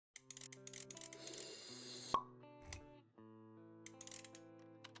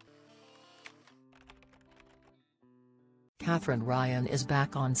Katherine Ryan is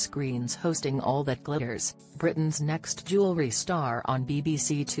back on screens hosting All That Glitters, Britain's Next Jewellery Star on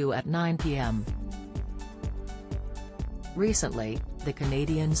BBC Two at 9 p.m. Recently, the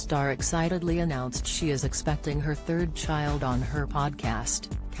Canadian star excitedly announced she is expecting her third child on her podcast,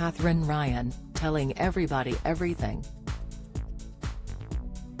 Katherine Ryan, Telling Everybody Everything.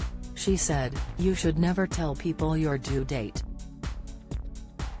 She said, "You should never tell people your due date.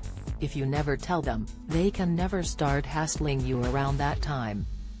 If you never tell them, they can never start hassling you around that time."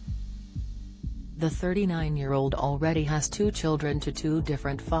 The 39-year-old already has 2 children to 2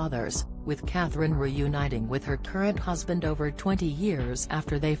 different fathers, with Katherine reuniting with her current husband over 20 years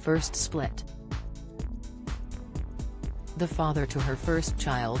after they first split. The father to her first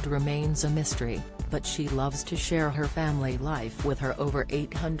child remains a mystery, but she loves to share her family life with her over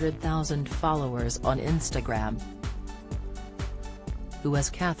 800,000 followers on Instagram. Who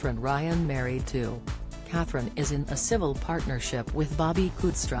is Katherine Ryan married to? Katherine is in a civil partnership with Bobby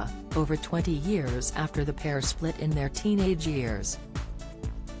Kudstra, over 20 years after the pair split in their teenage years.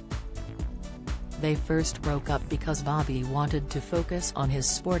 They first broke up because Bobby wanted to focus on his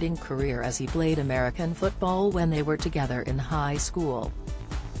sporting career as he played American football when they were together in high school.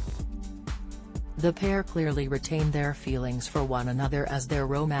 The pair clearly retain their feelings for one another as their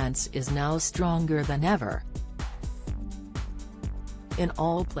romance is now stronger than ever. In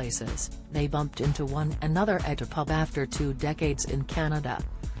all places, they bumped into one another at a pub after 2 decades in Canada.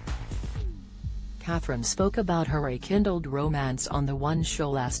 Katherine spoke about her rekindled romance on The One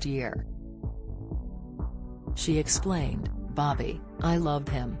Show last year. She explained, "Bobby, I loved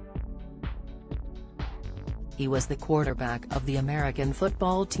him. He was the quarterback of the American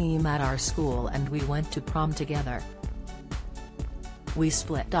football team at our school and we went to prom together. We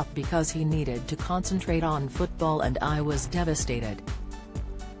split up because he needed to concentrate on football and I was devastated.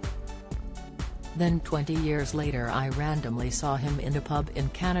 Then 20 years later I randomly saw him in a pub in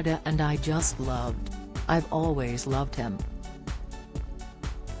Canada and I just loved. I've always loved him."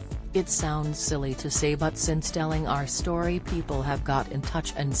 It sounds silly to say, but since telling our story people have got in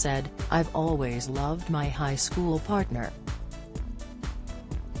touch and said, "I've always loved my high school partner.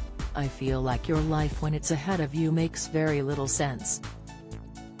 I feel like your life when it's ahead of you makes very little sense.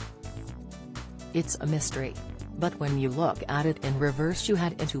 It's a mystery. But when you look at it in reverse you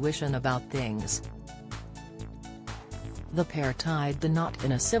had intuition about things." The pair tied the knot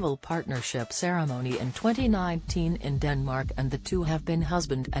in a civil partnership ceremony in 2019 in Denmark and the two have been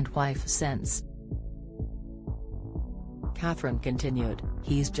husband and wife since. Katherine continued,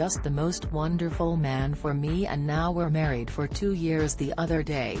 "He's just the most wonderful man for me and now we're married for 2 years the other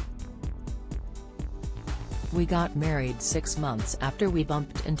day. We got married 6 months after we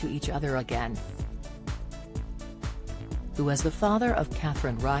bumped into each other again." Who is the father of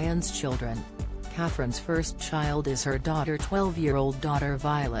Katherine Ryan's children? Katherine's first child is her daughter, 12-year-old daughter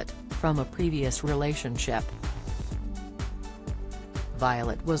Violet, from a previous relationship.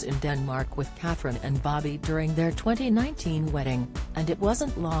 Violet was in Denmark with Katherine and Bobby during their 2019 wedding, and it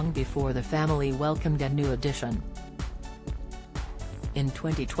wasn't long before the family welcomed a new addition. In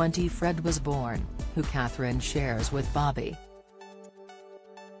 2020 Fred was born, who Katherine shares with Bobby.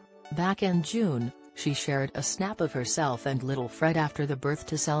 Back in June, she shared a snap of herself and little Fred after the birth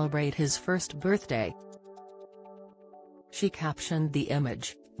to celebrate his first birthday. She captioned the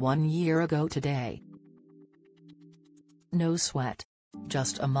image, "1 year ago today. No sweat."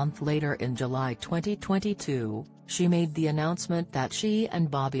 Just a month later in July 2022, she made the announcement that she and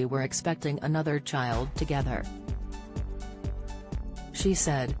Bobby were expecting another child together. She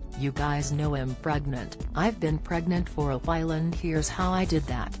said, "You guys know I'm pregnant. I've been pregnant for a while and here's how I did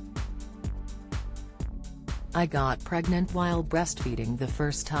that. I got pregnant while breastfeeding the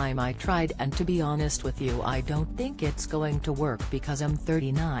first time I tried, and to be honest with you I don't think it's going to work because I'm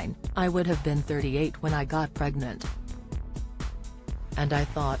 39, I would have been 38 when I got pregnant. And I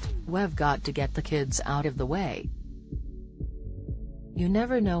thought, we've got to get the kids out of the way. You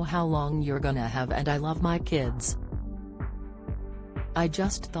never know how long you're gonna have and I love my kids. I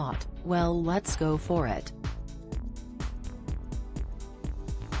just thought, well, let's go for it."